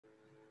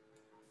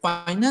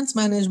Finance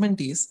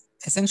management is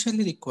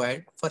essentially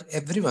required for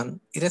everyone,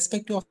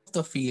 irrespective of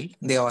the field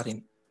they are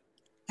in.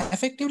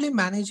 Effectively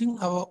managing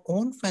our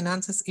own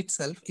finances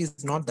itself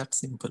is not that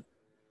simple.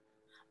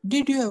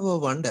 Did you ever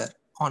wonder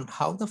on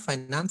how the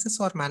finances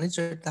are managed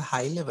at the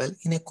high level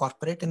in a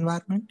corporate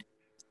environment?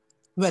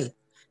 Well,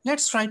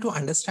 let's try to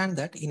understand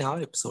that in our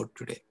episode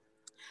today.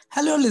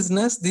 Hello,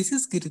 listeners. This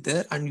is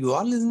Giridhar, and you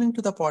are listening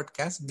to the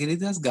podcast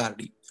Giridhar's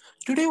Garady.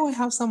 Today, we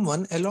have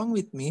someone along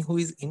with me who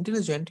is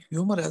intelligent,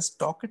 humorous,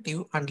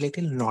 talkative, and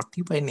little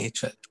naughty by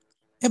nature.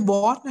 A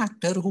born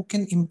actor who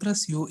can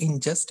impress you in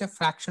just a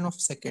fraction of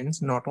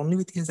seconds, not only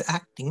with his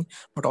acting,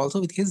 but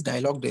also with his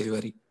dialogue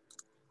delivery.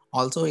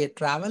 Also, a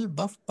travel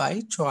buff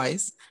by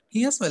choice,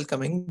 he is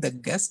welcoming the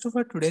guest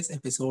for today's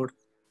episode,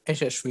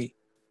 Yasaswy.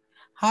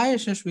 Hi,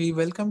 Yasaswy.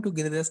 Welcome to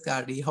Giridhar's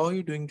Gardy. How are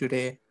you doing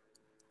today?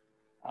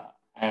 Uh,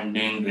 I'm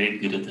doing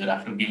great, Giridhar.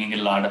 After giving a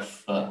lot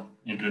of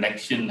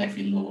introduction, I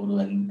feel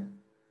overwhelmed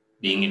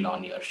being in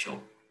on your show.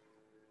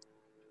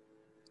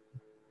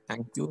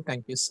 Thank you.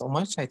 Thank you so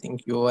much. I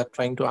think you are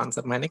trying to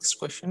answer my next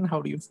question.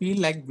 How do you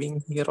feel like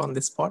being here on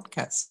this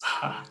podcast?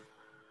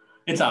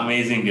 It's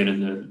amazing,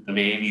 Giridhar, the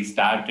way we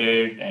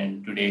started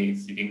and today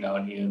sitting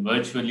down here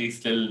virtually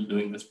still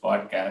doing this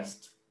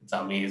podcast. It's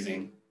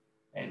amazing.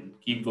 And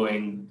keep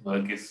going.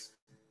 Work is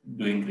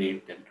doing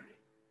great till today.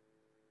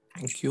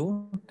 Thank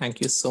you.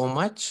 Thank you so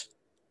much.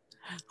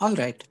 All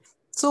right.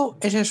 So,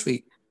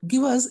 Yashashvi,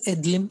 give us a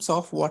glimpse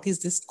of what is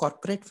this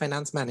corporate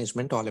finance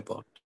management all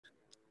about.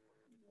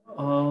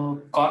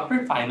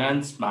 Corporate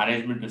finance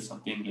management is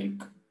something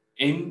like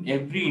in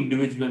every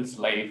individual's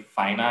life,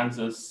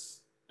 finances,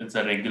 it's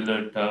a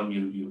regular term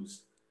you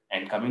use.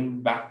 And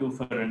coming back to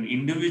for an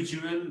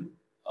individual,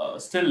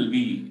 still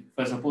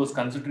for suppose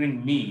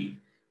considering me,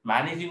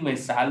 managing my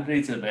salary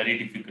is a very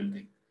difficult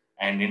thing.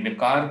 And in the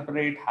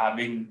corporate,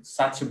 having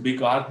such a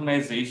big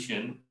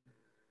organization,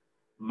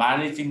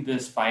 managing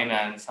this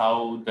finance,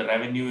 how the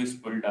revenue is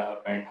pulled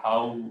up, and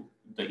how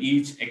the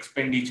each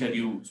expenditure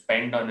you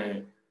spend on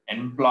a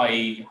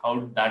employee,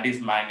 how that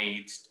is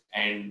managed,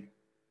 and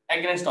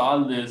against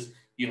all this,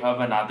 you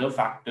have another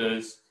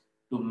factors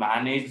to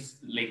manage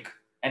like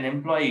an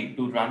employee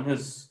to run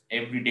his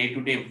every day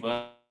to day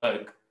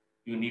work.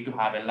 You need to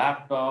have a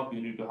laptop,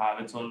 you need to have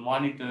its own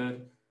monitor,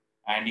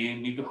 and you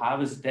need to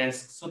have his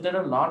desk. So there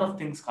are a lot of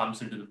things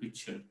comes into the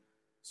picture.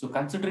 So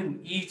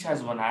considering each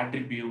has one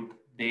attribute,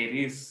 there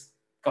is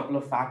a couple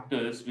of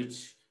factors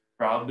which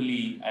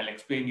probably I'll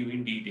explain you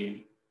in detail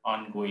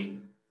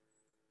ongoing.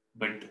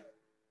 But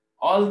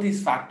all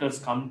these factors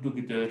come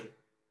together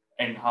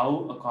and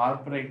how a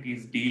corporate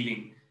is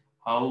dealing,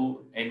 how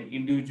an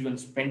individual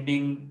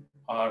spending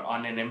or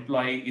on an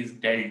employee is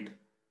dealt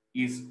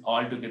is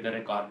altogether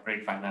a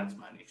corporate finance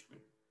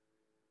management.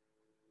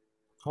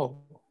 Oh,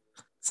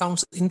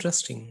 sounds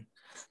interesting.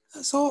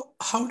 So,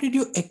 how did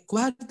you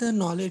acquire the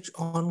knowledge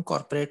on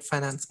corporate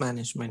finance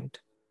management?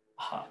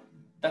 Uh,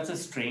 that's a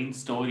strange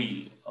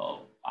story.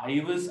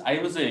 I was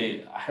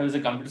a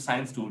computer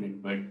science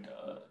student, but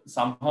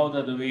somehow the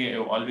other way I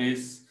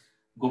always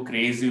go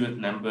crazy with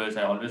numbers.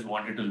 I always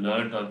wanted to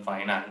learn on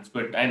finance,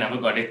 but I never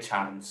got a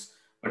chance.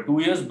 But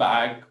 2 years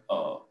back,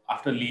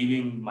 after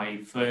leaving my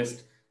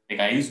first,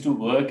 like I used to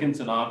work in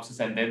Synopsis,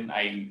 and then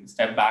I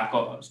step out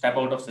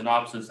of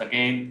Synopsis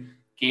again,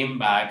 came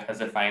back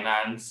as a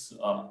finance,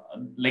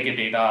 like a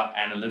data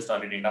analyst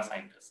or a data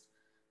scientist.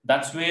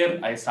 That's where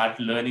I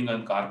started learning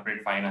on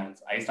corporate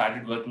finance. I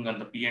started working on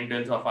the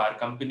P&Ls of our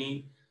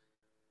company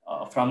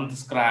from the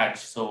scratch.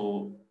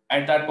 So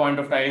at that point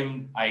of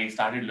time, I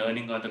started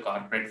learning on the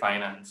corporate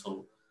finance.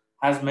 So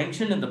as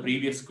mentioned in the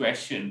previous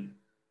question,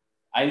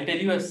 I'll tell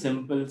you a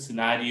simple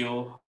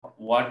scenario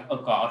what a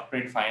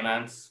corporate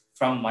finance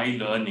from my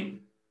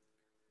learning.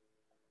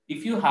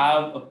 If you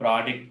have a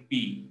product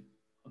P,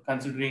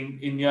 considering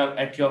in your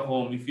at your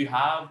home, if you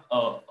have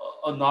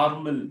a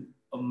normal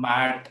a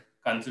mat,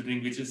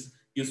 considering which is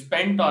you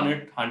spent on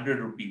it 100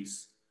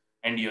 rupees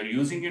and you're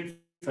using it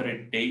for a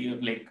day,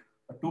 like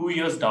 2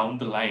 years down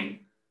the line,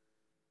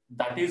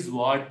 that is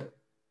what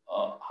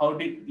how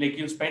did like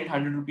you spent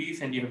 100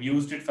 rupees and you have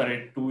used it for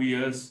 2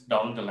 years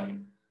down the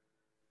line.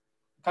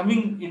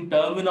 Coming in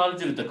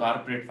terminology with the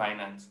corporate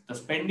finance, the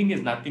spending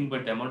is nothing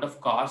but the amount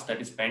of cost that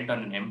is spent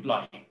on an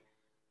employee,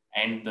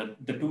 and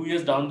the 2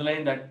 years down the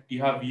line that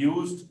you have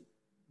used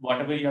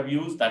whatever you have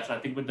used, that's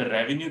nothing but the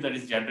revenue that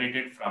is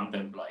generated from the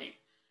employee.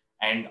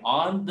 And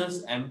on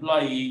this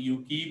employee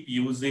you keep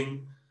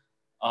using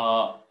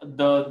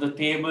the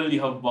table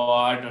you have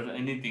bought or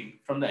anything.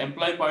 From the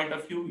employee point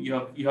of view,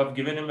 you have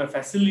given him a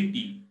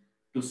facility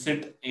to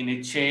sit in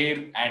a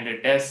chair and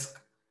a desk,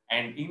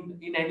 and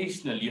in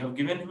additional you have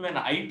given him an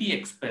IT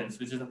expense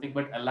which is nothing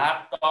but a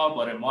laptop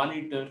or a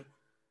monitor,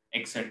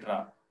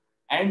 etc.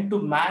 And to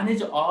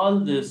manage all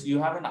this you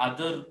have an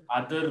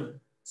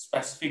other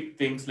specific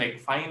things like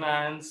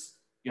finance,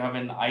 you have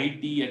an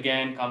IT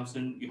again comes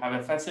in, you have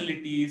a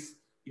facilities,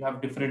 you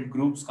have different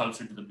groups comes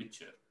into the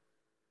picture.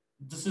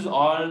 This is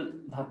all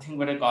nothing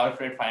but a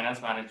corporate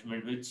finance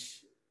management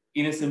which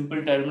in a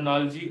simple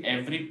terminology,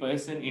 every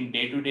person in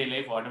day-to-day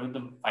life, whatever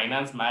the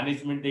finance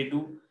management they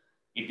do,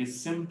 it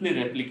is simply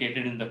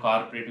replicated in the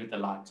corporate with a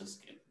larger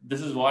scale.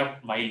 This is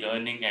what my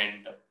learning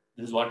and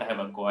this is what I have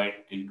acquired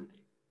till today.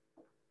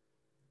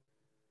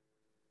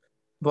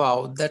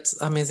 Wow,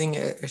 that's amazing,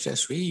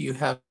 Yashaswi. You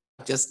have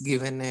just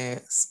given a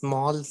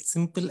small,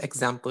 simple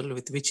example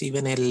with which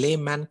even a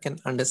layman can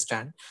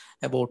understand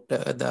about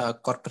the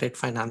corporate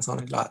finance on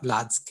a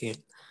large scale.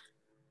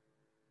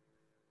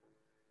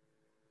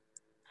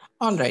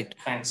 All right.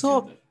 Thanks,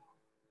 So, Giridhar.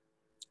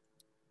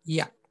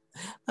 yeah.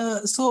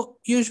 So,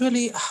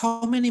 usually,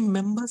 how many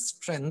member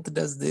strength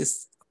does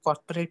this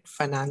corporate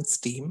finance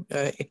team,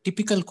 a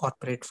typical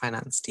corporate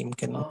finance team,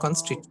 can Uh,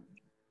 constitute?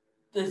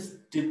 This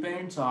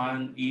depends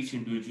on each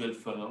individual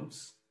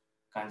firms.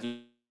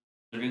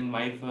 Considering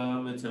my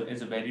firm, it's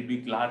a very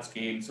big, large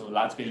scale. So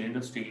large scale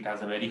industry, it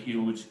has a very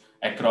huge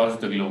across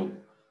the globe.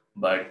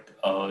 But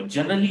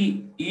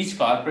generally, each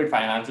corporate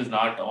finance is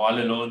not all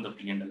alone the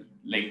P&L.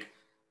 Like,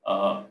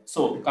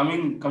 so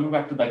coming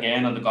back to the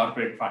again on the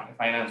corporate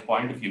finance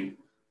point of view.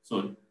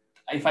 So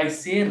if I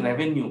say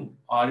revenue,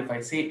 or if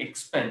I say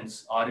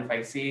expense, or if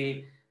I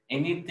say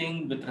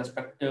anything with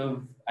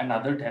respective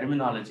another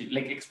terminology,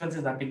 like expense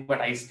is nothing but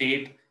I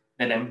state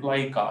that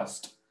employee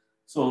cost.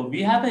 So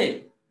we have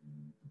a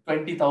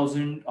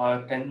 20,000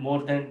 or 10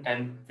 more than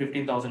 10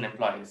 15,000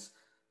 employees.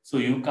 So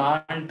you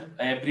can't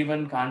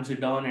everyone can't sit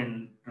down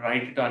and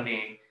write it on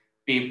a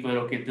paper.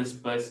 Okay, this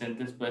person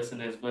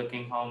is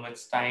working how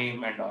much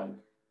time and all.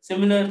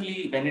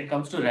 Similarly, when it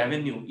comes to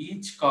revenue,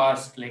 each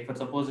cost, like for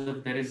suppose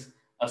if there is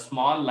a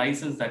small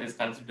license that is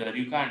considered,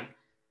 you can't.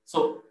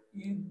 So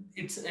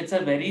it's a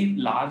very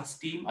large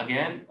team.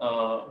 Again,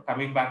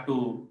 coming back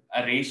to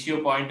a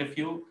ratio point of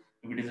view,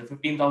 if it is a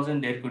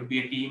 15,000, there could be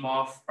a team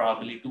of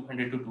probably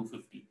 200 to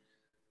 250.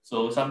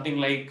 So something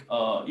like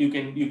you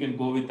can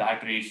go with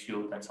that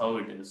ratio. That's how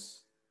it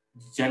is.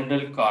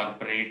 General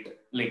corporate,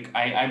 like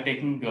I'm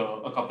taking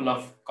a couple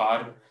of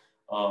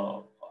uh,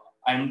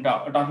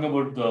 talking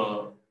about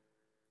the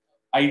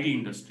IT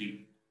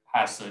industry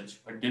as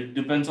such, but it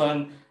depends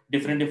on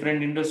different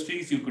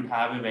industries. You could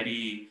have a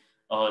very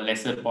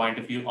lesser point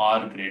of view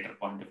or greater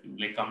point of view.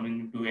 Like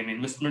coming to an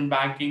investment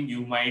banking,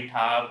 you might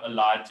have a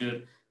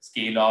larger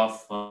scale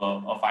of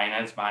a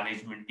finance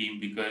management team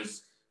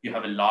because you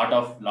have a lot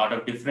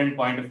of different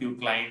point of view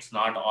clients,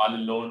 not all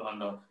alone on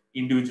the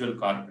individual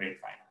corporate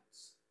finance.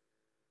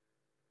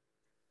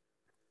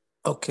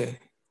 Okay.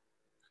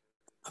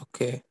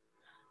 Okay.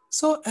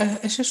 So,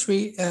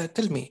 Yashaswi,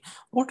 tell me,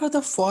 what are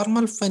the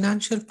formal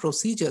financial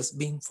procedures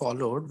being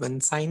followed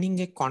when signing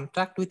a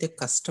contract with a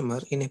customer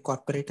in a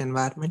corporate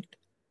environment?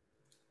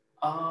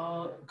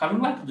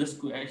 Coming back to this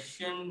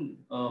question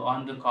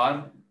on the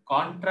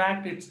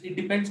contract, it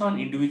depends on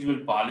individual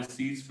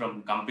policies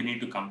from company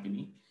to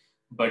company.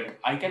 But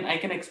I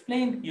can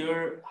explain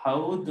here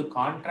how the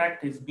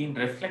contract is being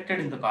reflected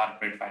in the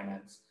corporate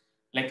finance.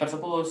 Like for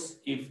suppose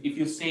if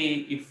you say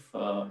if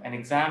an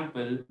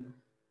example,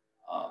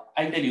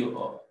 I'll tell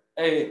you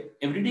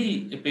every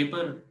day a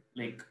paper,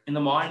 like in the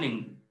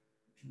morning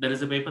there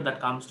is a paper that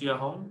comes to your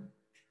home.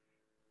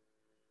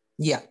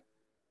 Yeah.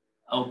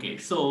 Okay,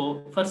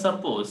 so for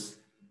suppose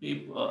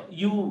if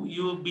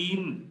you've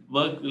been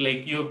work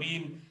like you've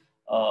been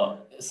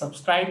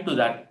subscribed to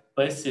that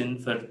person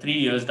for 3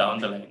 years down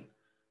the line,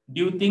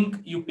 do you think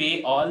you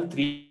pay all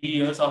 3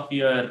 years of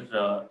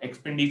your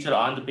expenditure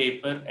on the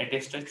paper at a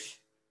stretch?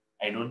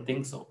 I don't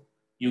think so.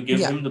 You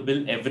give Yeah. him the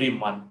bill every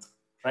month,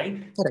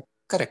 right? Correct.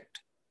 Correct.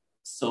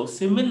 So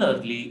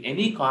similarly,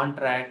 any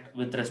contract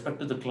with respect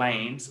to the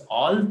clients,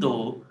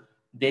 although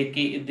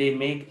they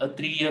make a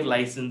 3 year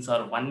license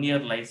or 1 year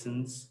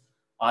license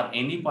or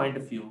any point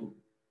of view,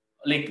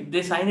 like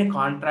they sign a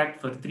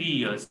contract for 3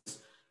 years.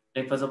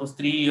 Like for suppose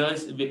 3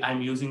 years,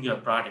 I'm using your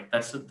product.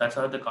 That's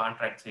how the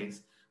contract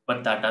says.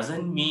 But that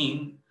doesn't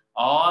mean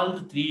all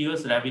the 3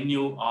 years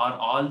revenue or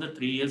all the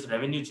 3 years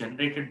revenue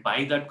generated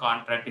by that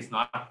contract is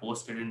not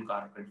posted in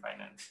corporate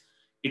finance.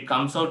 It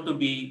comes out to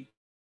be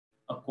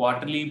a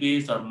quarterly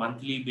based or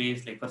monthly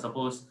based. Like for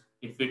suppose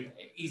if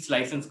each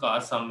license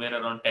costs somewhere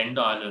around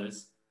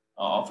 $10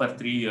 for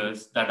 3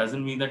 years, that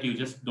doesn't mean that you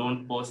just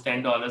don't post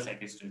 $10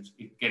 at a stretch.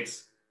 It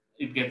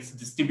gets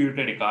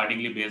distributed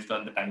accordingly based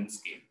on the time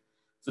scale.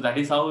 So that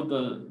is how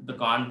the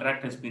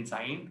contract has been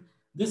signed.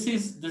 This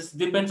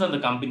depends on the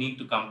company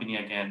to company.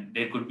 Again,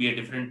 there could be a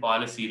different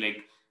policy, like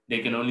they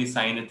can only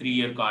sign a 3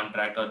 year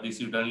contract, or this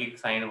should only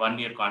sign a 1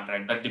 year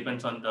contract. That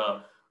depends on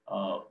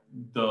uh,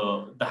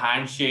 the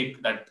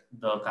handshake that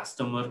the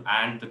customer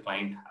and the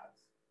client has.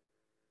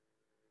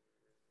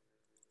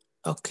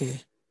 Okay.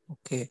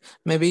 Okay.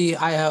 Maybe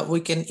we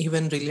can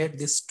even relate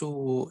this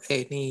to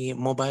any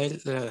mobile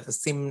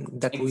SIM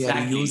that we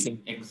are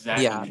using. Yeah.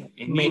 Exactly.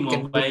 Any It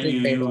can be mobile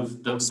you prepaid or use,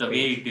 the postpaid.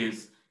 way it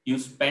is, you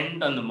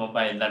spend on the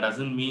mobile. That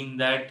doesn't mean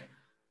that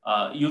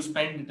you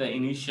spend the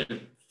initial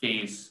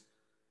phase,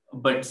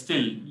 but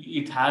still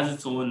it has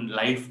its own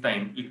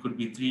lifetime. It could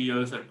be 3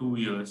 years or 2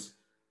 years.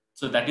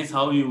 So that is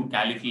how you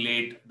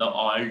calculate the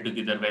all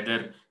together,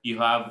 whether you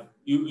have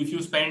if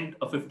you spend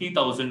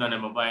 50,000 on a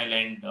mobile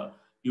and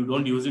you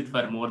don't use it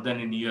for more than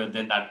a year,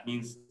 then that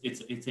means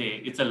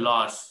it's a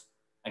loss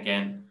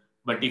again.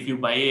 But if you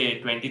buy a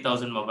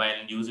 20,000 mobile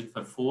and use it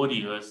for 4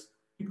 years,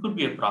 it could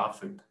be a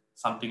profit,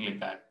 something like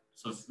that.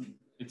 So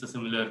it's a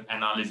similar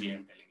analogy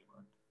I'm telling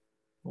about.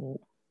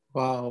 Oh,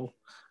 wow,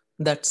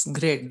 that's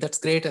great. That's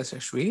great,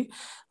 Yasaswy.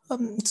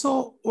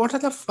 So, what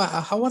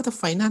are how are the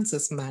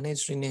finances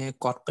managed in a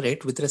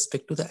corporate with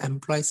respect to the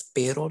employee's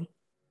payroll?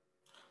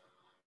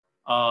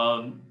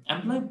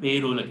 Employee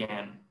payroll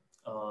again.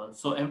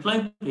 So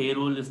employee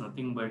payroll is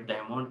nothing but the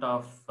amount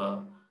of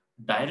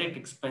direct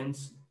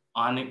expense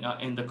on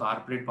in the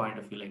corporate point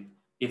of view. Like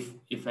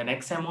if an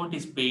X amount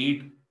is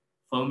paid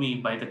for me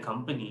by the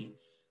company,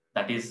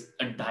 that is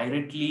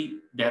directly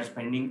they're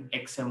spending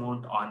X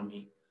amount on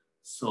me.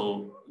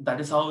 So that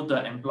is how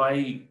the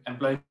employee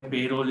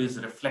payroll is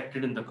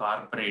reflected in the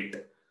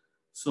corporate.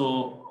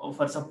 So,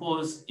 for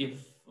suppose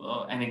if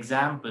an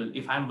example,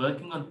 if I'm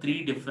working on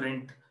three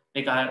different,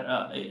 like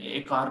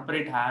a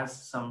corporate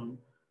has some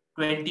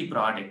 20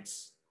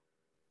 products,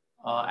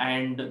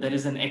 and there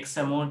is an X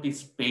amount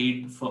is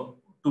paid for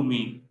to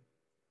me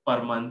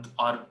per month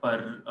or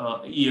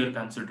per year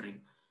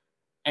considering,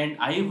 and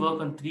I work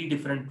on three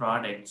different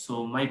products.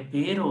 So my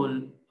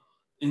payroll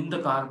in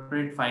the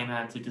corporate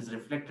finance, it is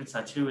reflected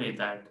such a way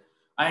that,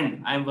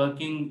 and I'm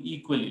working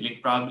equally,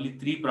 like probably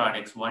three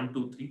products, one,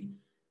 two, three,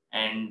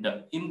 and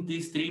in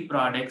these three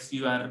products,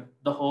 you are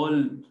the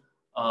whole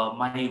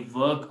my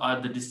work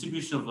or the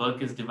distribution of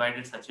work is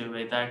divided such a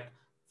way that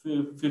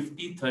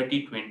 50,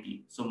 30,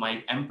 20. So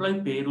my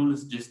employee payroll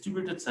is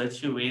distributed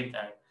such a way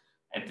that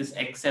at this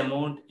X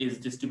amount is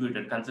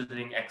distributed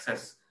considering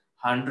excess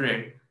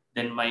 100,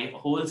 then my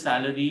whole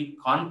salary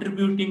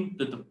contributing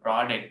to the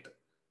product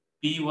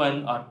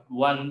P1 or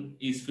 1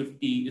 is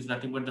 50 is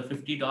nothing but the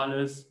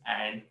 $50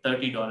 and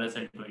 $30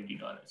 and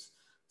 $20.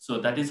 So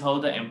that is how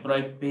the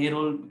employee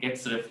payroll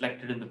gets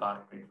reflected in the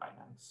corporate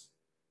finance.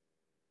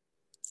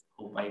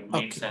 Hope I made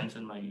Okay. sense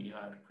in my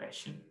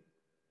question.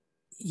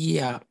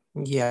 Yeah,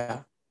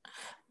 yeah.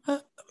 Uh,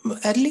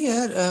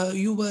 Earlier,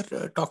 you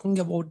were talking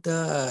about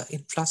the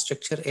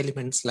infrastructure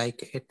elements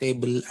like a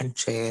table and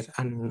chair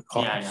and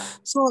all. Yeah, yeah.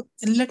 So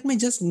let me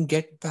just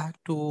get back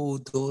to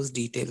those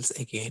details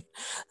again.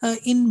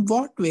 In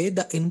what way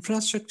the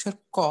infrastructure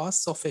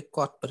costs of a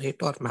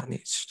corporate are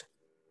managed?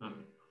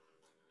 Hmm.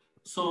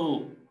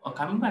 So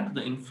coming back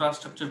to the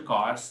infrastructure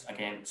costs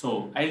again,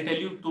 so I'll tell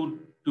you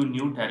two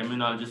new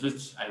terminologies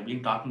which I've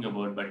been talking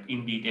about, but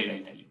in detail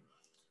I'll tell you.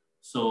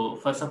 So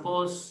for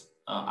suppose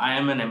I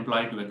am an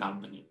employee to a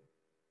company,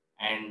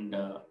 and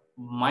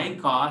my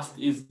cost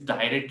is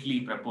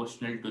directly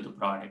proportional to the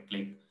product.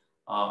 Like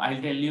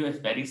I'll tell you a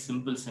very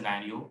simple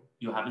scenario.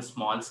 You have a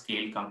small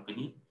scale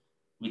company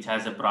which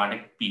has a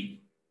product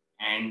P,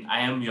 and I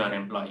am your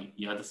employee.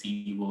 You are the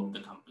CEO of the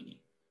company,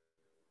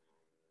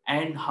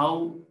 and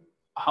how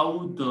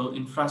the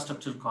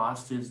infrastructure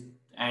cost is,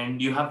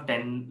 and you have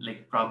 10,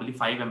 like probably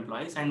 5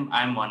 employees, and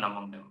I'm one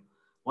among them.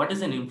 What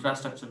is an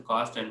infrastructure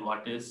cost and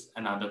what is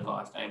another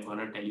cost? I'm going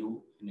to tell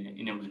you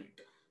in a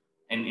minute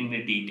and in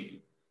a detail.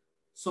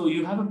 So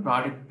you have a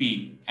product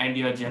P and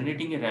you're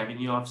generating a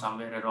revenue of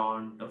somewhere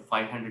around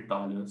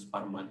 $500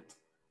 per month.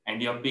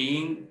 And you're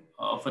paying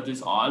for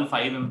this all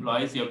 5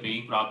 employees, you're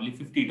paying probably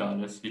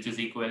 $50, which is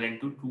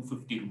equivalent to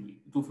 250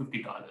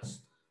 $250.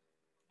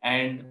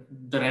 And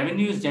the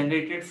revenue is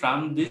generated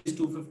from this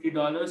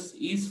 $250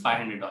 is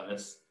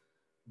 $500.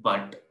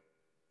 But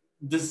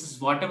this is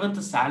whatever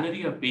the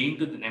salary you're paying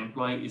to the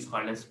employee is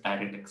called as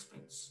direct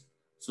expense.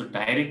 So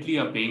directly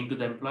you're paying to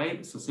the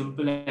employee. So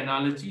simple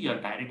analogy,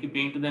 you're directly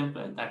paying to the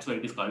employee. That's why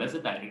it is called as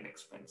a direct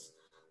expense.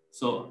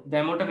 So the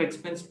amount of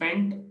expense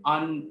spent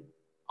on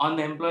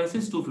the employees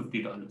is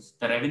 $250.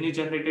 The revenue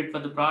generated for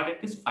the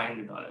product is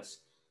 $500.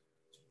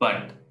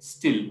 But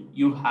still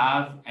you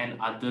have an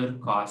other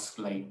cost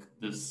like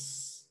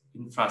this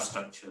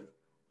infrastructure,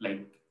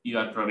 like you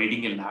are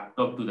providing a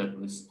laptop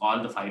to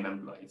all the 5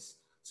 employees,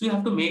 so you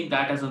have to make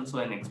that as also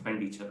an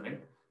expenditure,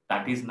 right?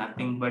 That is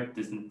nothing but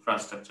this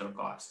infrastructure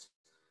cost.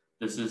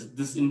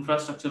 This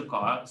infrastructure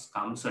cost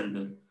comes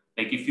under,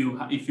 like if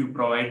you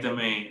provide them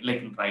a,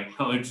 like right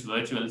now it's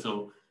virtual,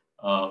 so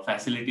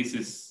facilities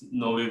is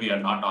no way we are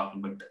not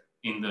talking, but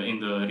in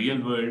the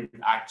real world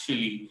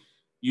actually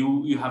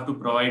you have to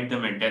provide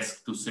them a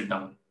desk to sit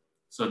down,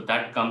 so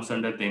that comes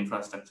under the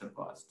infrastructure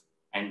cost,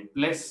 and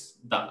plus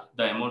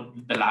the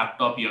amount, the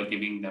laptop you're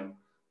giving them,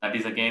 that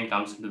is again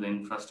comes into the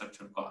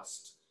infrastructure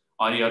cost,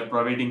 or you're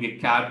providing a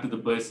cab to the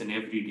person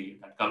every day,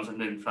 that comes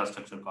under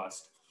infrastructure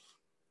cost.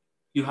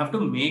 You have to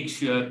make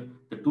sure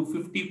the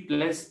 250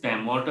 plus the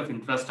amount of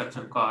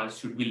infrastructure cost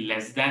should be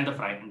less than the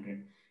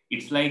 500.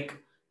 It's like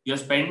you're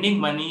spending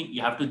money,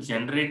 you have to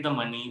generate the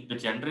money. The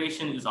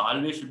generation is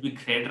always should be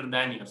greater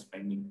than your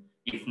spending.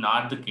 If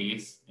not the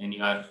case, then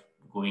you are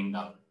going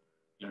down,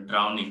 you're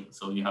drowning.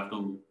 So you have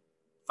to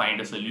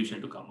find a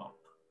solution to come out.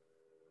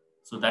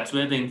 So that's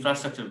where the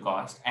infrastructure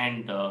cost.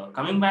 And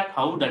coming back,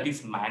 how that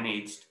is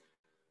managed.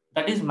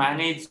 that is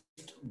managed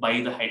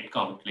by the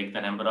headcount, like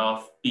the number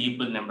of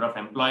people, number of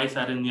employees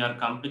are in your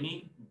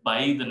company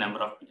by the number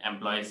of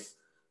employees.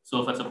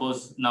 So for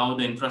suppose now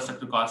the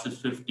infrastructure cost is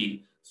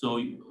 50.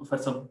 So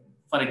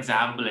for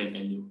example, I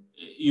tell you,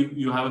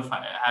 you have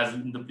as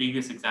in the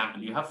previous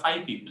example, you have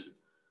 5 people,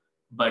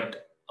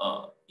 but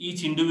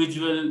each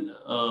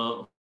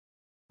individual,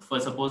 for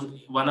suppose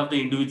one of the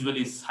individual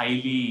is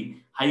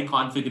high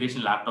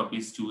configuration laptop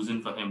is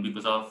chosen for him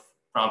because of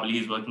probably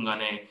he's working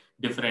on a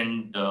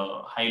different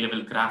high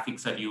level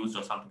graphics are used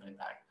or something like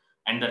that,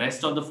 and the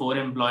rest of the 4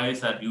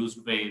 employees are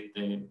used with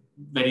the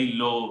very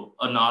low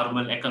a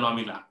normal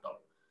economy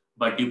laptop.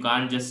 But you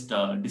can't just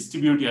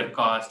distribute your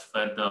cost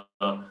for the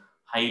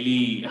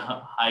highly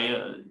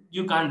higher.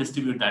 You can't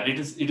distribute that. It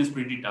is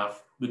pretty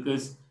tough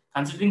because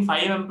considering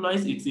 5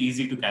 employees, it's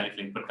easy to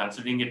calculate. But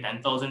considering a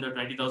 10,000 or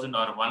 20,000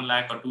 or 1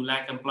 lakh or 2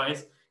 lakh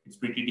employees, it's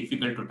pretty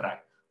difficult to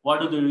track.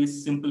 What do they do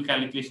is simple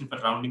calculation for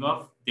rounding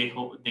off. They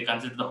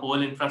consider the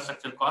whole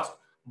infrastructure cost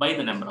by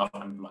the number of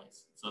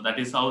employees. So that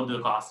is how the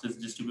cost is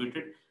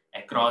distributed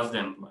across the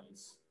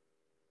employees.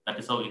 That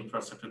is how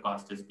infrastructure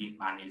cost is being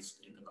managed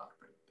in the corporate.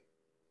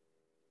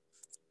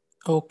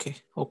 Okay,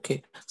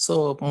 okay.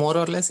 So more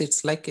or less,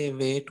 it's like a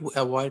way to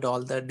avoid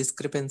all the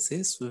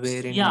discrepancies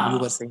wherein you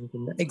were Yeah. saying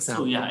in the So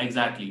example. yeah,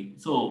 exactly.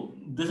 So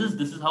this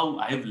is how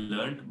I've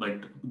learned,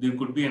 but there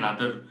could be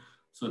another.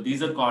 So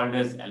these are called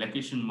as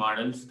allocation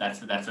models.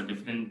 That's a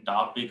different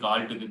topic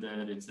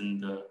altogether. It's in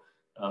the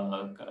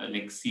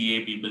like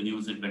CA people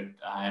use it, but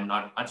I am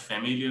not much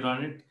familiar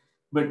on it.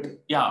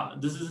 But yeah,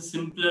 this is a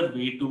simpler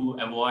way to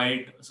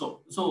avoid.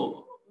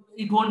 So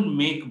it won't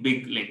make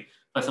big like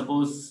for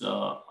suppose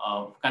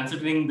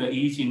considering the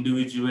each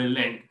individual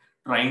and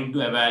trying to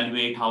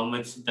evaluate how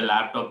much the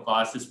laptop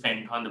cost is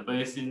spent on the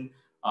person,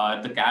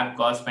 the cab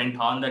cost spent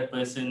on that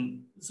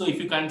person. So if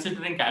you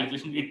consider in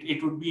calculation,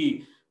 it would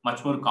be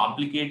much more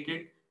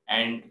complicated.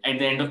 And at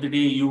the end of the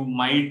day, you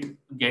might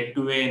get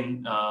to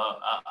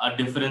a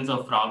difference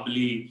of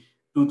probably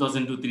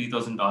 $2,000 to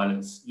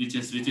 $3,000,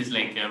 which is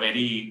like a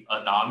very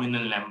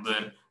nominal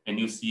number when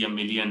you see a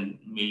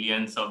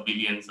millions or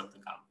billions of the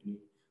company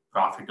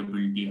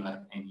profitability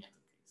or any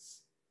other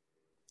case.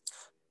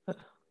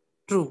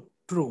 True,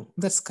 true.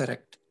 That's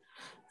correct.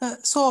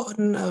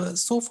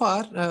 So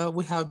far,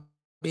 we have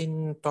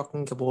been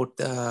talking about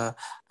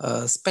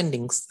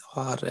spendings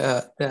or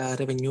the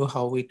revenue,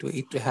 how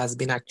it has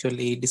been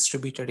actually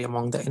distributed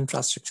among the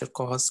infrastructure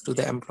costs to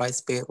the Yeah.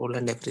 employees' payroll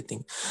and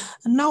everything.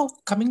 And now,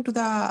 coming to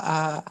the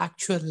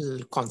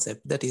actual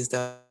concept, that is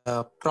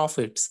the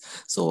profits.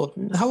 So,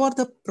 how are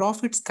the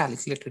profits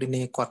calculated in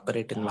a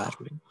corporate Yeah.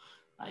 environment?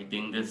 I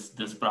think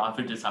this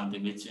profit is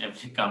something which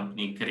every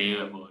company crave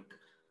about.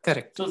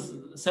 Correct. So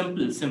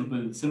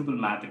simple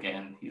math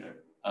again here.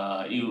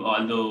 You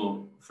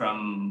although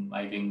from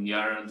I think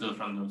you're also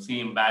from the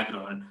same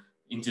background,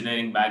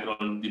 engineering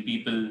background, the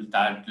people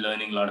start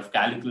learning a lot of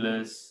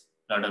calculus,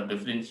 a lot of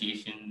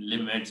differentiation,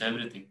 limits,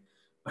 everything.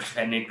 But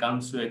when it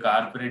comes to a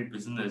corporate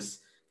business,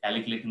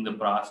 calculating the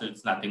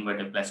profits, nothing but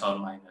a plus or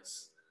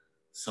minus.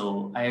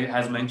 So I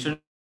as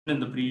mentioned in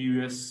the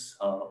previous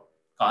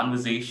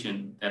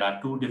conversation, there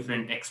are two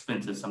different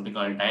expenses, something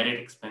called direct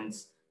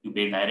expense, you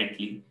pay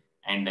directly,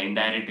 and the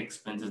indirect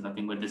expense is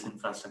nothing but this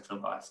infrastructure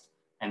cost,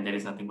 and there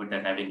is nothing but the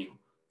revenue.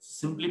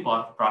 Simply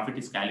profit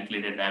is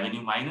calculated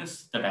revenue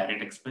minus the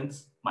direct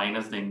expense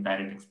minus the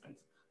indirect expense.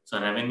 So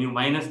revenue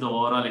minus the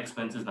overall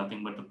expense is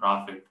nothing but the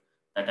profit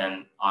that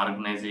an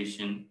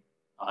organization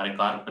or a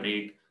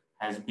corporate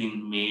has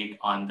been made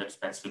on that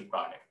specific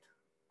product.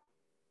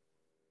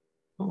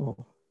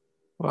 Oh.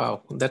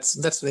 Wow,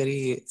 that's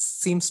very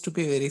seems to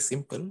be very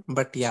simple,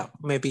 but yeah,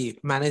 maybe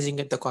managing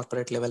at the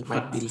corporate level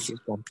might be a little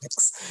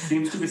complex.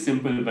 Seems to be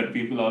simple, but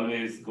people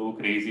always go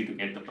crazy to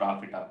get the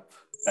profit up.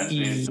 That's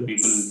where the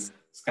people Yes.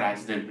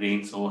 scratch their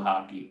brain so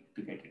hardly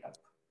to get it up.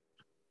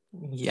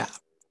 Yeah.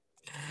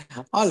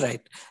 All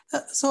right.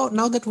 So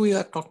now that we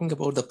are talking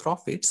about the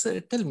profits,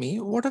 tell me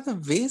what are the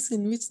ways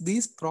in which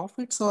these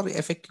profits are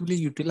effectively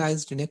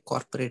utilized in a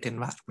corporate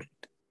environment?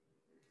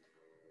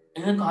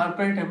 In a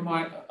corporate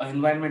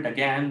environment,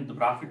 again, the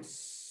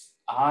profits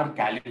are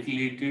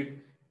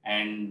calculated,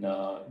 and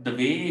the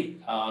way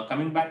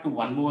coming back to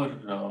one more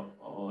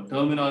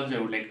terminology I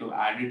would like to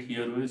add it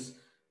here is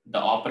the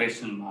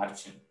operational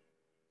margin.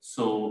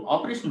 So,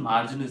 operation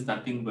margin is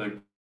nothing but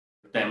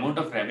the amount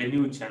of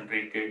revenue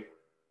generated,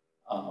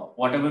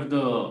 whatever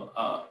the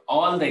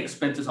all the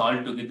expenses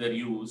all together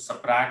you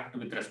subtract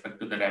with respect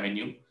to the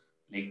revenue,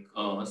 like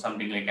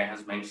something like I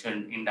has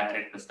mentioned,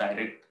 indirect plus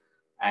direct,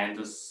 and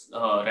this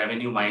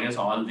revenue minus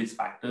all these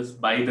factors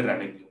by the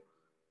revenue.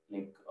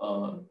 Like,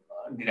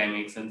 did I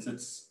make sense?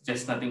 It's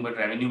just nothing but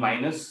revenue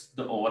minus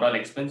the overall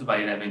expense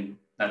by revenue.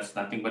 That's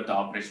nothing but the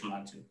operation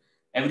margin.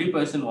 Every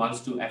person wants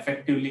to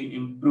effectively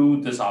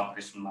improve this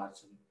operation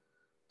margin.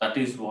 That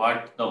is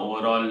what the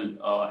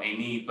overall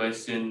any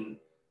person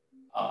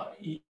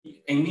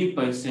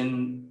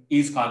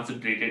is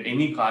concentrated,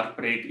 any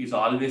corporate is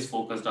always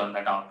focused on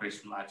that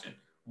operation margin.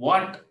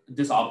 What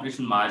this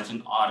operation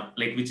margin or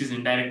like which is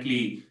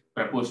indirectly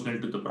proportional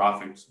to the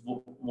profits.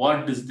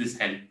 What does this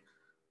help?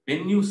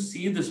 When you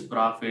see this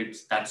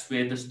profits, that's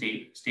where the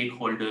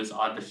stakeholders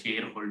or the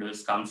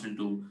shareholders comes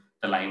into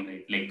the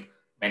limelight. Like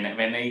when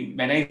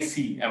I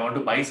see I want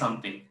to buy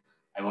something,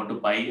 I want to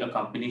buy a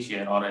company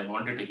share, or I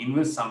wanted to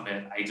invest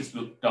somewhere, I just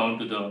look down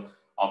to the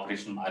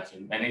operation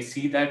margin. When I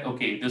see that,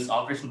 okay, this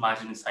operation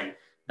margin is high,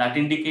 that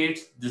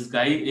indicates this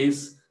guy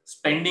is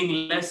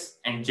spending less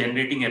and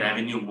generating a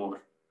revenue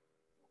more.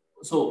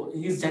 So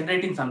he's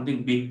generating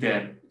something big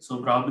there.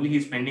 So probably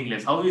he's spending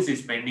less. How is he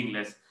spending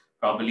less?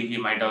 Probably he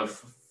might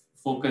have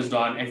focused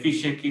on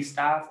efficiently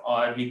staff,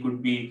 or he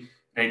could be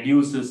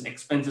reduce his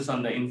expenses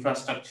on the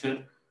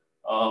infrastructure.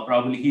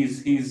 Probably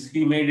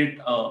he made it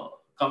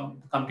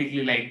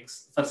completely, like,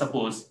 for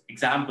suppose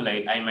example,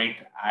 I might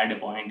add a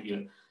point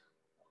here.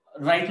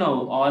 Right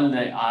now, all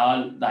the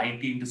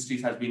IT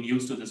industries has been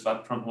used to this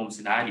work from home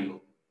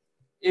scenario.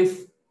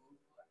 If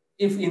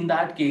in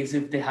that case,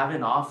 if they have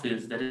an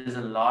office, there is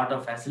a lot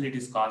of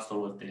facilities cost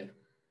over there.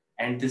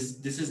 And this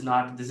is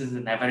a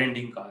never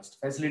ending cost.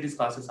 Facilities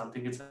cost is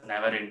something, it's a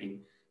never ending.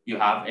 You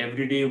have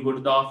every day you go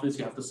to the office,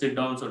 you have to sit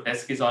down, so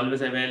desk is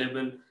always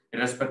available,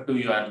 irrespective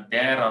you are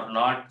there or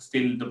not,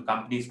 still the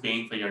company is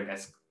paying for your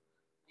desk.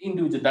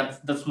 Individual, that's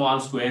the small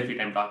square feet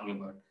I'm talking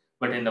about.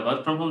 But in the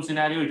work from home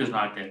scenario, it is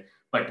not there.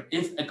 But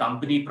if a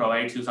company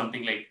provides you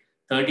something like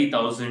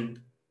 30,000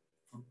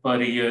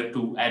 per year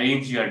to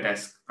arrange your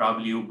desk,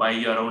 probably you buy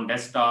your own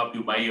desktop,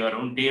 you buy your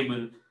own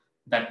table,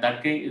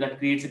 that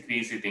creates a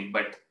crazy thing.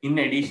 But in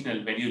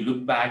additional, when you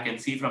look back and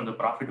see from the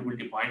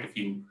profitability point of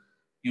view,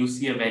 you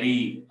see a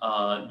very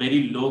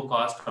low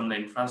cost from the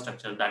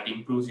infrastructure that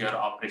improves your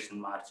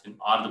operation margin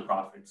or the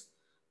profits.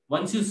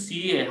 Once you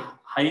see a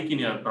hike in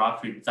your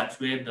profits, that's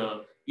where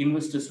the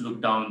investors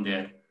look down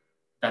there.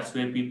 That's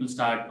where people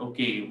start,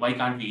 okay, why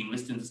can't we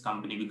invest in this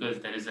company? Because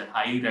there is a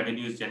high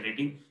revenue is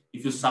generating.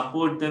 If you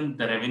support them,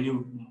 the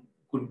revenue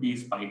could be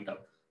spiked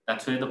up.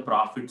 That's where the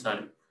profits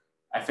are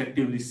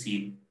effectively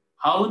seen.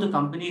 How the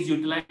company is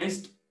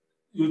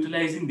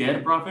utilizing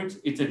their profits,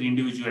 it's an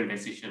individual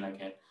decision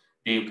again.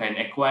 They can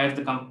acquire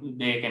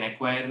they can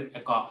acquire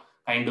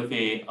kind of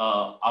a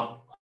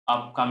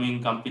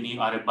upcoming company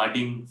or a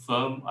budding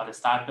firm or a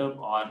startup,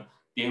 or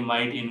they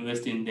might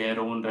invest in their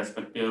own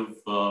respective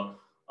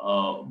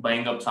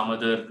buying up some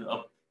other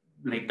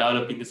like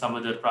developing some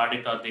other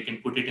product, or they can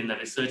put it in the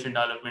research and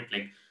development.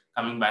 Like,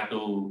 coming back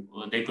to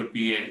they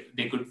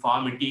could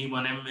form a team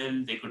on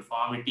ML, they could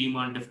form a team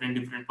on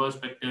different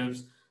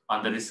perspectives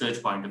on the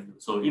research point of view.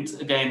 So it's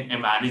again a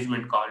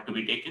management call to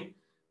be taken.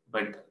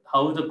 But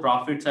how the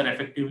profits are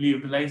effectively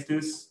utilized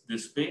is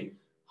this way.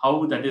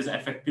 How that is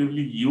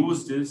effectively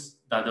used is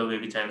the other way,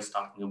 which I was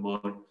talking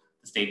about,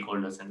 the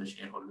stakeholders and the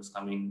shareholders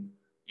coming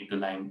into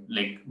line,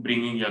 like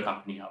bringing your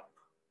company up.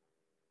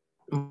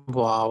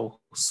 Wow,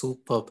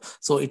 superb.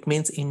 So it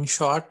means, in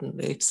short,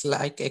 it's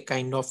like a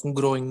kind of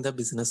growing the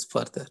business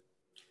further.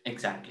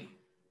 Exactly.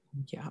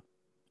 Yeah.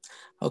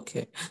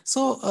 Okay.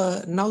 So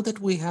now that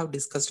we have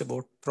discussed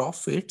about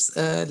profits,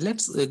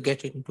 let's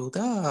get into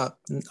the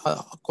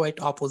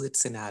quite opposite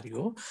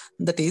scenario,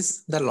 that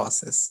is the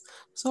losses.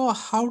 So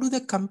how do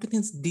the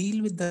companies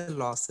deal with the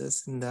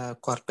losses in the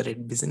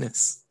corporate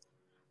business?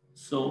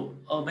 So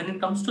when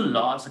it comes to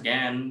loss,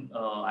 again,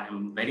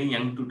 I'm very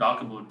young to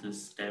talk about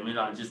this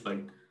terminologies, but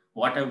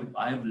what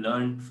I've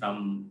learned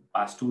from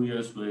past 2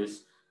 years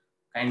was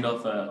kind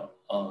of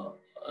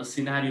a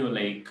scenario.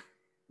 Like,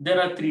 there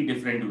are three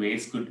different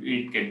ways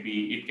it can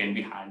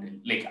be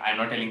handled. Like, I'm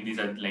not telling these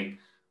are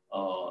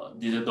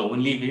the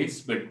only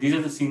ways, but these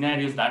are the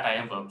scenarios that I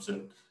have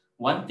observed.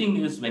 One thing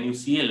is, when you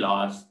see a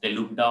loss, they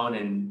look down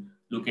and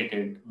look at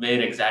it,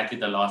 where exactly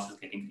the loss is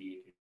getting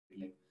created.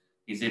 Like,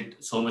 is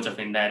it so much of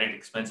indirect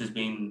expenses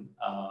being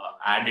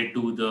added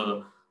to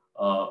the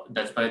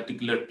that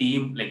particular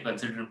team? Like,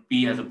 consider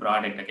P as a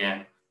product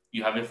again.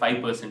 You have a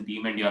 5%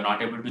 team and you are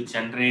not able to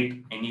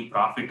generate any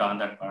profit on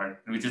that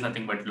part, which is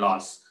nothing but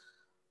loss.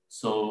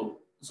 So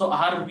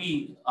are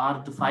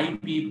the five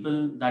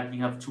people that we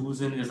have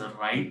chosen is a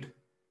right,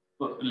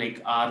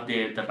 like, are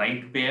they the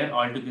right pair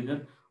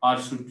altogether, or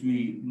should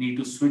we need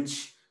to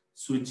switch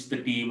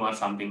the team or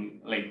something,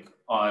 like,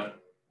 or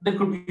there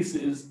could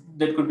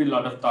be a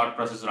lot of thought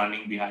process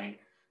running behind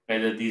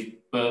whether these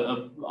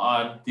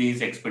are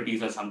these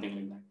expertise or something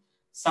like that.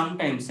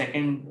 Sometimes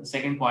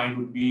second point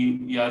would be,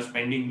 you are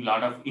spending a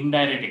lot of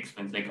indirect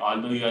expense. Like,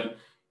 although you are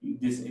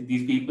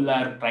these people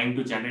are trying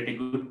to generate a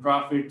good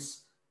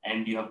profits,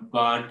 and you have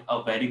got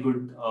a very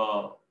good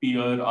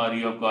peer, or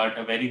you have got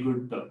a very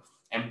good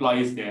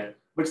employees there,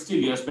 but still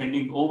you're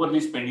overly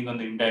spending on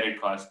the indirect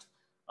cost.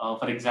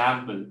 For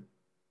example,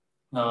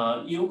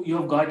 you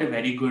have got a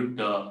very good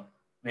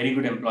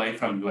employee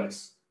from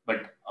US,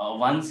 but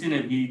once in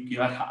a week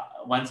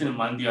once in a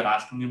month you're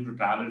asking him to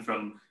travel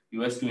from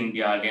US to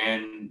India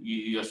again.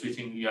 You're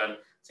switching, you're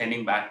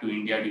sending back to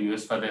India to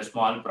US for the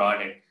small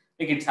product.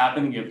 Like, it's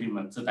happening every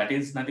month. So that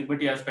is nothing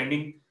but you're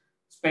spending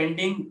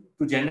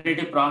to generate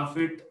a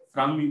profit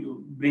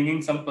from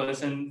bringing some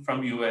person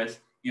from US.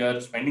 You're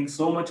spending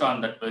so much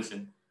on that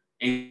person.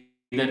 Either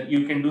either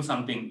you can do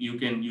something, you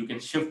can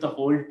shift the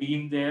whole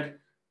team there.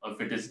 Or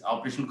if it is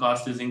operation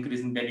cost is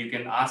increasing, then you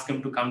can ask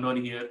him to come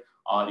down here,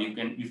 or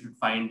you should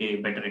find a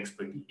better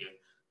expertise here.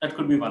 That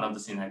could be one of the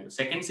scenarios.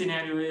 Second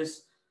scenario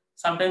is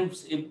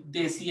sometimes if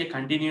they see a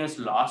continuous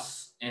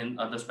loss in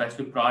the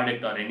specific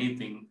product or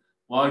anything,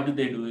 what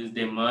do is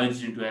they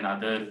merge into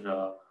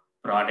another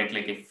product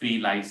like a free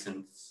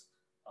license.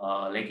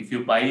 Like if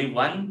you buy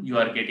one, you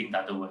are getting the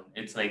other one.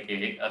 It's like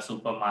a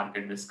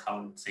supermarket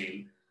discount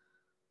sale.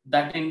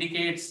 That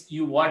indicates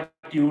you what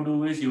you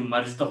do is you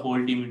merge the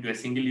whole team into a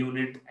single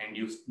unit and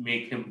you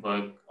make him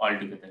work all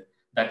together.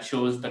 That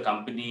shows the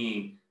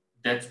company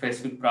that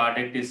specific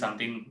product is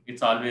something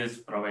it's always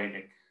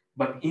provided.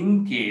 But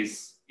in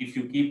case if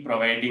you keep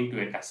providing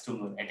to a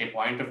customer at a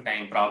point of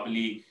time,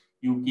 probably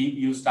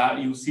you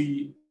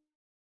see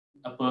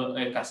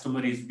a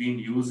customer is been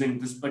using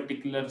this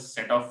particular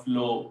set of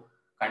flow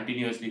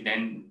continuously,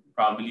 then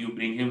probably you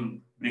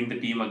bring the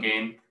team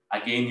again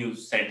you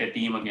set a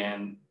team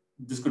again.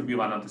 This could be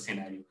one of the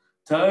scenario.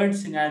 Third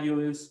scenario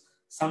is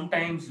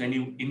sometimes when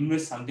you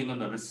invest something on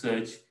the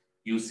research,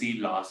 you see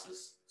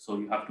losses. So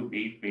you have to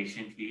wait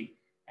patiently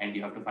and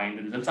you have to find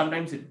the result.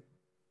 Sometimes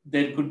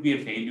there could be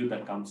a failure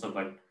that comes up,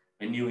 but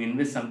when you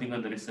invest something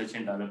on the research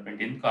and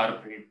development in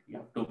corporate, you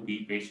have to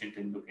be patient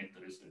and look at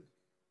the result,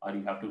 or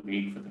you have to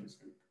wait for the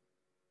result.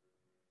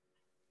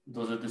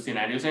 Those are the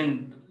scenarios.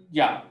 And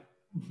yeah,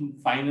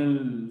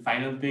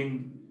 final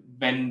thing,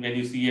 when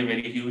you see a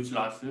very huge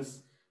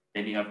losses,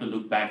 then you have to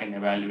look back and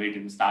evaluate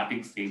in the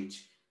starting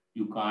stage.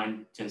 You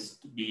can't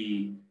just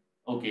be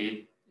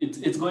okay,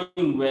 it's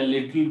going well,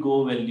 it will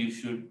go well.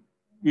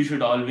 You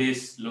should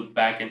always look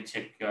back and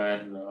check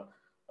your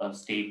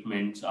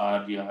statements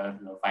or your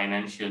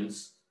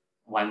financials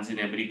once in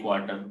every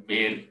quarter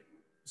where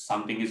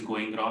something is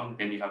going wrong.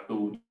 Then you have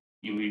to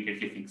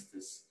immediately fix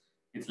this.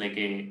 It's like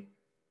a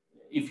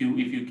if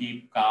you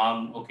keep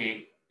calm,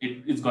 okay,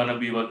 it's gonna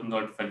be working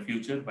out for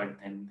future, but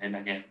then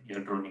again you're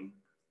drowning.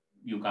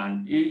 You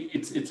can't.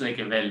 It's like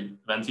a well.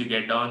 Once you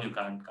get down, you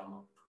can't come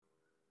up.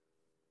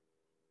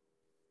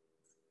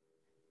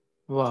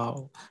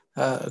 Wow.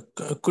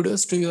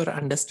 Kudos to your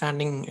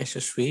understanding,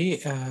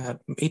 Yasaswy.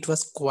 It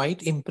was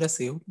quite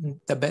impressive.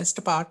 The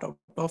best part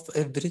of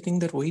everything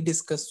that we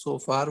discussed so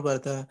far were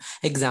the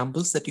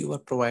examples that you were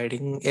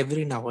providing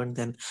every now and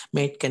then.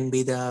 May it can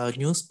be the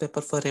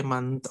newspaper for a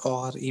month,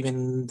 or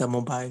even the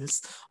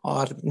mobiles,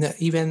 or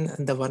even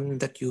the one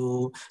that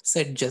you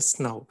said just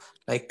now,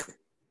 like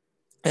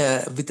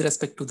with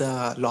respect to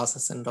the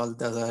losses and all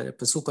the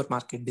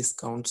supermarket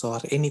discounts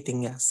or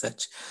anything as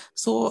such.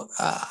 So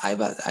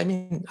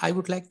I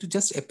would like to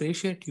just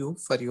appreciate you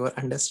for your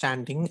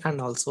understanding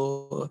and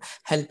also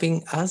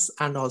helping us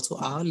and also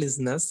our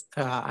listeners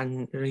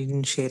and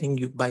in sharing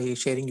you by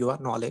sharing your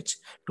knowledge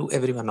to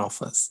every one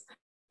of us.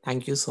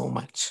 Thank you so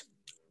much.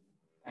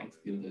 Thanks,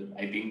 Giridhar.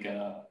 I think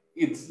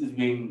it's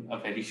been a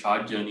very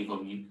short journey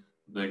for me,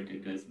 but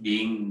it was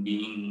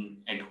being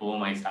at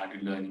home. I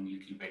started learning a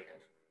little better.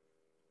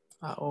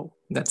 Oh,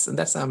 that's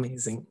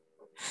amazing.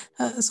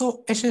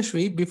 So,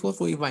 Yashashvi, before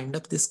we wind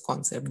up this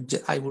concept,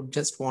 I would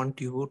just want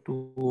you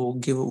to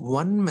give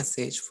one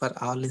message for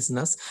our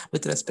listeners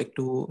with respect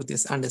to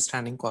this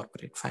understanding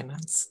corporate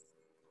finance.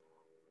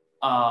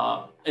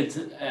 It's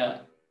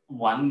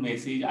one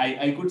message.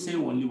 I could say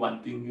only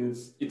one thing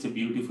is it's a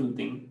beautiful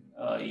thing.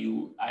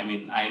 I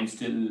mean, I'm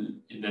still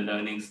in the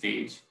learning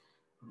stage,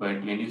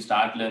 but when you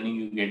start learning,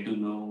 you get to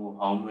know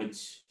how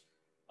much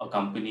a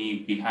company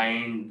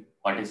behind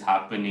what is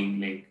happening.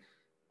 Like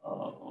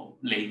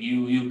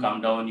you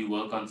come down, you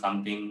work on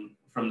something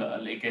from the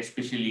like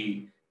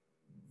especially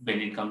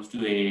when it comes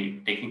to a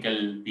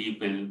technical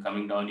people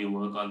coming down, you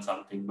work on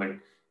something, but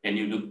when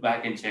you look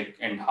back and check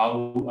and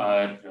how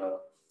are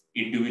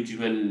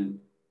individual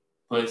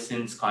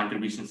person's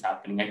contributions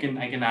happening, I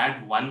can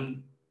add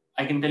one.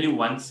 I can tell you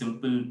one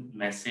simple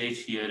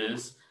message here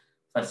is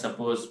for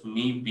suppose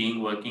me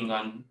being working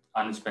on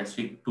a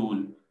specific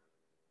tool,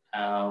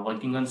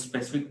 working on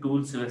specific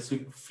tool,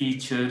 specific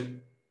feature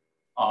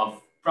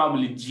of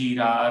probably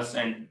Jiras,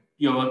 and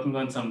you're working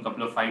on some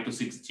couple of 5 to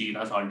 6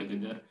 Jiras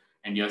altogether,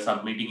 and you're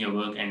submitting your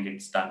work and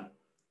it's done.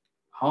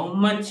 How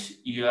much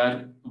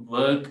your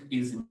work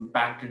is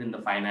impacted in the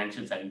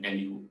financials, I'll tell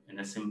you in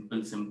a simple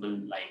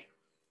line.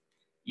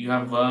 You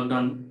have worked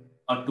on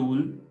a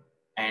tool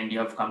and you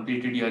have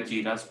completed your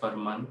Jiras per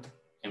month,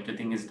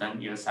 everything is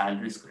done, your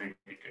salary is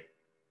credited.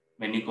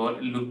 When you go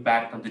look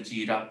back on the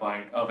Jira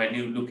point, or when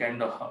you look at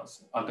the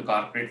house or the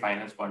corporate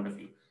finance point of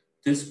view,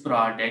 this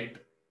product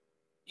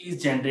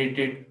is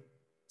generated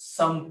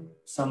some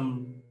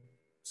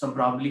some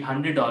probably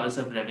 $100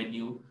 of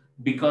revenue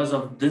because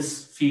of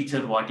this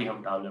feature what you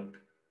have developed,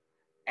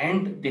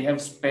 and they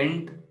have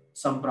spent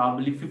some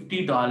probably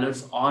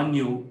 $50 on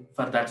you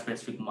for that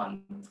specific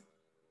month.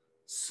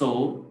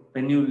 So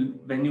when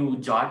you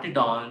jot it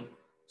down,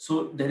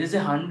 so there is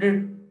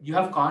 100, you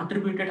have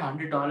contributed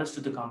 $100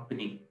 to the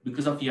company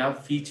because of your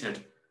feature,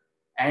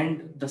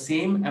 and the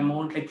same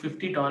amount like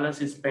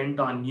 $50 is spent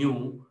on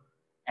you,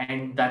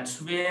 and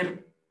that's where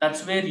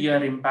that's where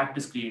your impact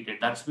is created.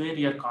 That's where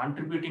you're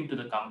contributing to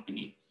the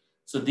company.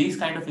 So these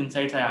kind of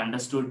insights I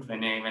understood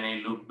when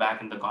I look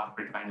back in the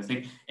corporate finance.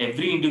 Like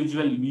every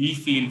individual, we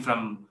feel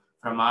from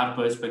our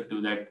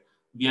perspective that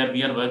we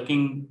are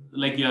working,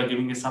 like you are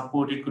giving a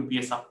support. It could be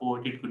a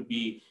support. It could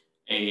be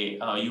a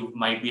you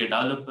might be a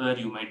developer.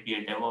 You might be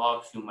a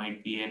DevOps. You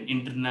might be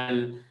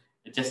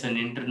just an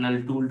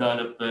internal tool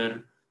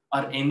developer,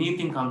 or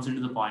anything comes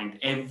into the point.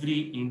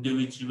 Every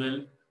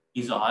individual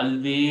is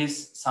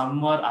always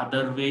some or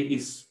other way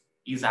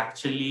is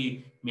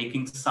actually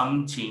making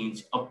some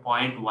change, a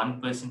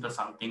 0.1% or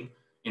something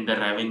in the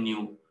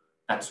revenue.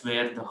 That's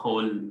where the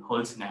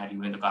whole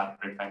scenario in the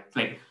corporate finance.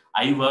 Like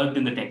I worked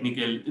in the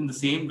technical in the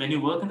same when you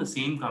work in the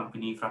same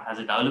company from as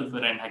a developer,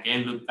 and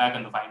again look back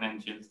on the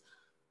financials.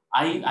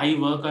 I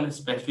work on a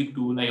specific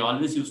tool. I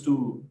always used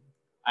to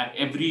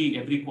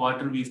every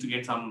quarter we used to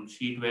get some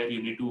sheet where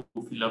you need to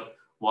fill up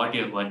what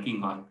you're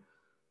working on.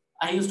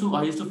 I used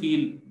to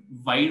feel,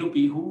 why do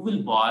people, who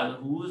will bother,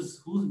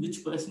 who's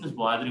which person is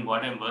bothering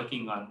what I'm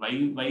working on?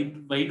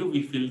 Why do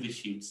we fill the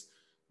sheets?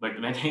 But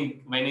when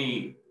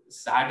I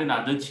sat in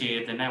other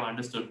chair, then I've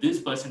understood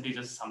this percentage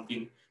is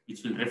something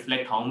which will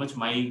reflect how much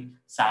my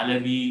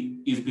salary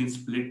is being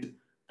split,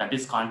 that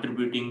is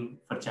contributing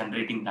for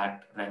generating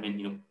that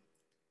revenue.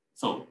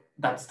 So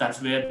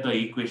that's where the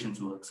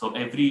equations work. So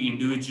every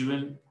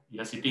individual,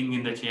 you're sitting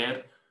in the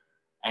chair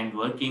and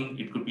working,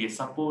 it could be a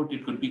support,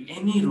 it could be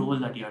any role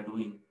that you are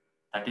doing.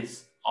 That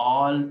is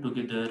all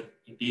together.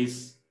 It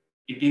is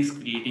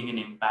creating an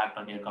impact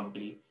on your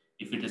company.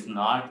 If it is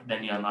not,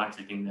 then you are not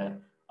sitting there,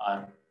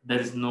 or there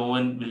is no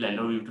one will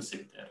allow you to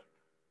sit there.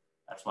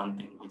 That's one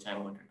thing which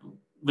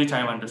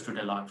I've understood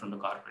a lot from the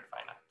corporate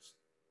finance.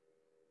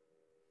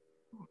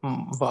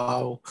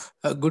 Wow.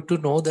 Good to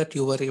know that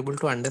you were able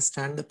to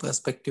understand the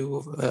perspective.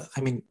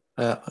 You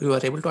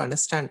were able to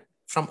understand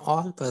from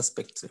all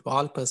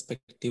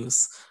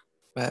perspectives.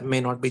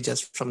 May not be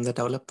just from the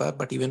developer,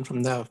 but even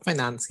from the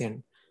finance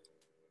end.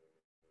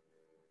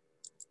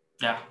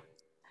 Yeah.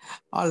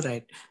 All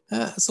right.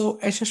 So,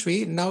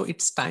 Yashaswy, now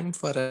it's time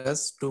for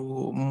us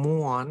to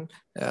move on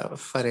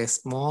for a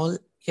small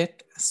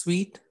yet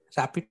sweet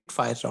rapid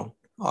fire round.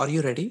 Are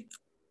you ready?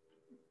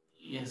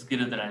 Yes,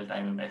 Giridhar, I'll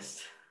try my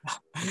best.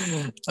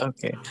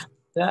 Okay.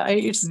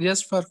 It's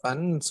just for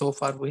fun. So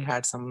far, we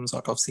had some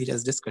sort of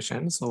serious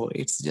discussion. So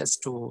it's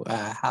just to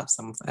have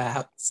some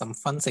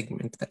fun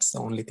segment. That's the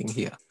only thing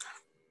here.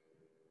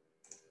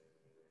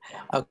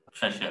 Yeah,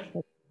 Okay.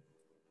 sure.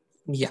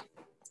 Yeah.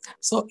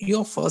 So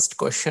your first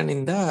question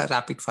in the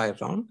rapid fire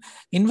round: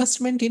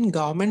 investment in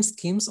government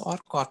schemes or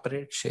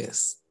corporate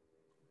shares?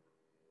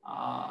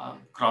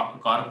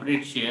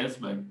 Corporate shares,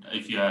 but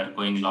if you are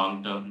going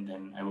long term,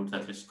 then I would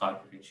suggest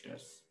corporate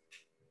shares.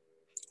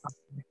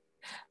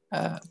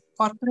 Uh,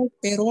 Corporate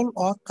payroll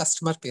or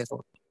customer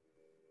payroll?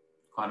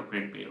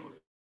 Corporate payroll.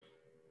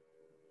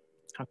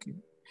 Okay.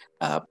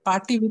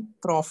 Party with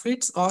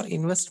profits or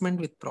investment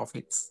with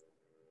profits?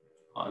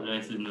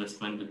 Always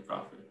investment with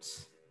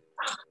profits.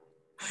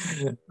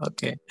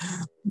 Okay.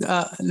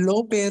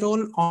 Low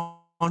payroll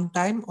on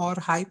time or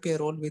high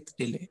payroll with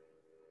delay?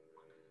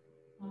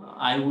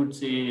 I would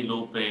say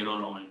low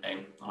payroll on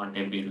time. On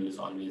time payroll is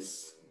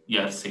always you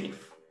are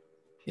safe.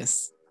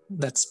 Yes,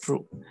 that's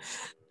true.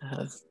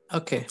 Uh,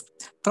 okay.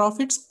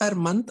 Profits per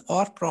month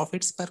or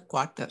profits per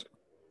quarter?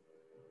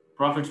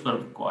 Profits per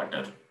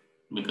quarter,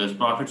 because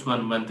profits per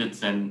month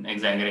it's an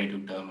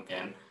exaggerated term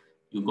again.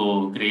 You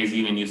go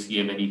crazy when you see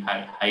a very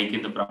high hike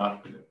in the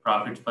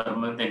profits per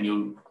month, and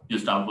you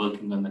stop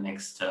working on the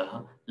next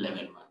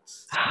 11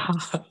 months.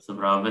 So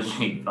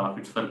probably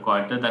profits per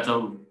quarter. That's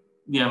how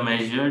we are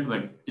measured,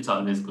 but it's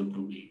always good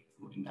to be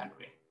moving that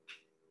way.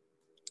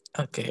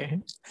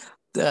 Okay.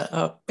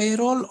 The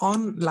payroll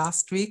on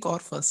last week or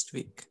first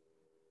week?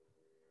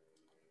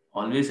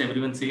 Always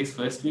everyone says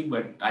first week,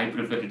 but I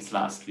prefer it's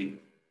last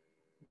week.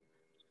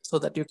 So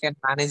that you can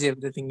manage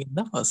everything in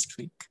the first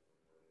week.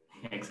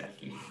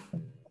 Exactly.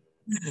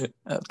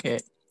 Okay.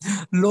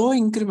 Low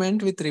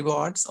increment with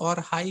rewards or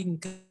high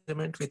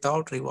increment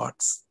without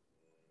rewards?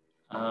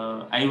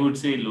 I would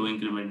say low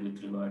increment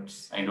with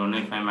rewards. I don't know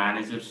if my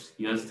manager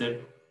hears that,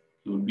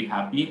 he would be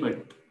happy,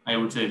 but I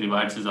would say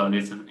rewards is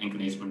always an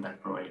encouragement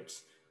that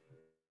provides.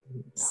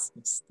 Yeah.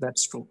 Yes,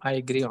 that's true. I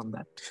agree on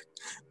that.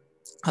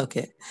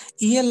 Okay.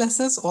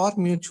 ELSS or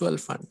mutual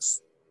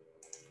funds?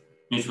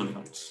 Mutual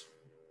funds.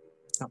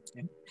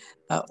 Okay.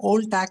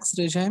 Old tax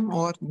regime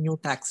or new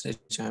tax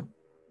regime?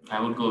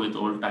 I would go with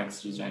old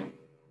tax regime.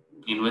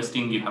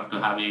 Investing, you have to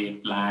have a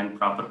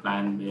proper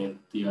plan where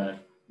your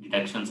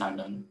deductions are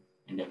done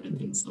and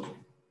everything. Yes. So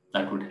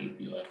that would help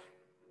your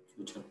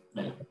future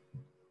well.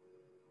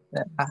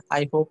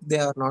 I hope they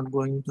are not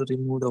going to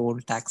remove the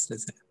old tax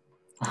regime.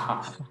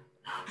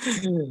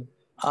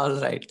 All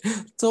right.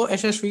 So,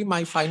 Yashaswi,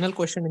 my final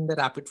question in the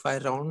rapid fire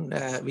round,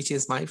 which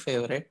is my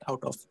favorite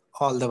out of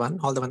all the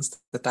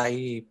ones that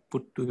I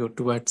put to you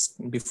towards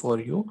before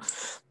you.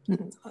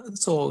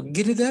 So,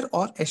 Giridhar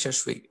or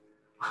Yashaswi?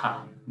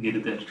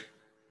 Giridhar,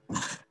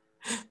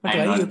 But I'm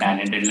why you not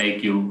can't talented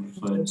like you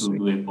to Yashaswi?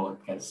 do a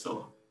podcast.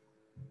 So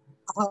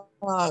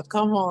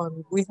Come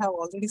on. We have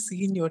already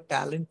seen your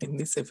talent in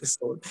this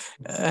episode.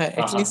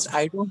 At least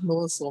I don't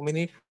know so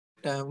many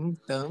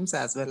terms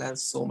as well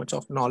as so much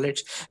of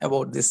knowledge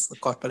about this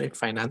corporate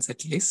finance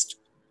at least.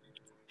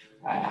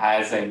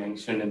 As I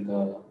mentioned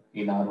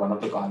in our one of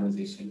the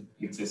conversation,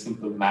 it's a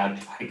simple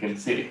math, I can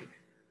say.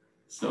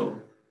 So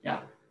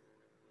yeah,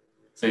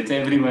 so it's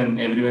everyone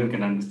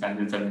can understand.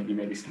 It's a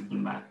very simple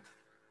math.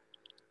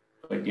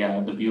 But yeah,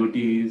 the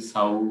beauty is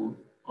how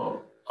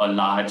a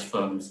large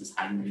firms is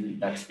handled.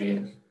 That's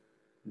where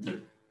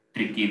the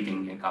tricky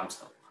thing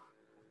comes up.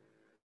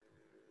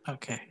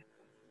 Okay.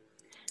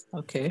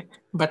 Okay.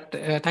 But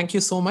thank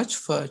you so much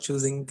for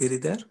choosing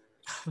Giridhar.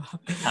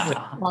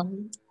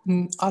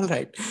 All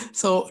right.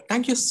 So,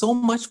 thank you so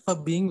much for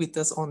being with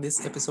us on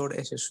this episode,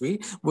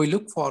 Yashaswi. We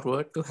look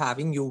forward to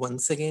having you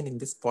once again in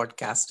this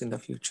podcast in the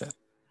future.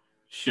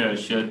 Sure,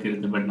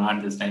 Kirti, but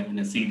not this time in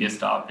a serious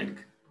topic.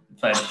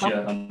 For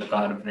sure, on the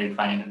corporate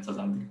finance or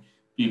something.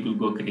 People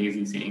go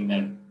crazy saying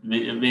that,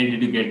 where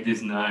did you get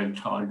this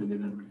nerd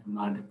altogether? I'm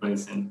not a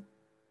person.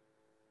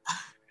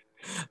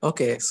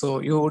 Okay. So,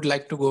 you would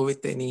like to go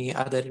with any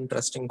other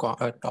interesting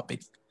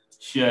topic?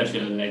 Sure,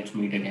 let's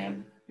meet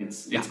again. Yeah,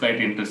 It's quite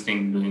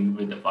interesting doing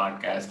with the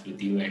podcast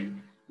with you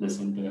and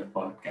listen to your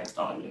podcast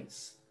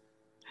always.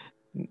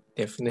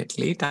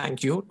 definitely.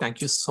 Thank you.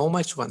 Thank you so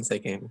much once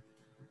again.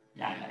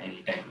 Yeah,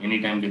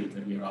 anytime,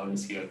 Kirti, we're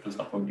always here to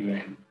support you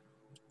and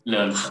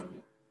learn from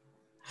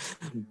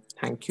you.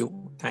 Thank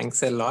you.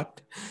 Thanks a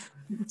lot.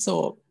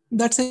 So,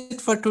 that's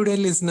it for today,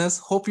 listeners.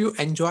 Hope you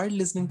enjoyed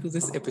listening to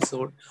this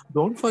episode.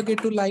 Don't forget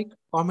to like,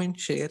 comment,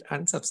 share,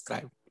 and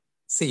subscribe.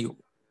 See you.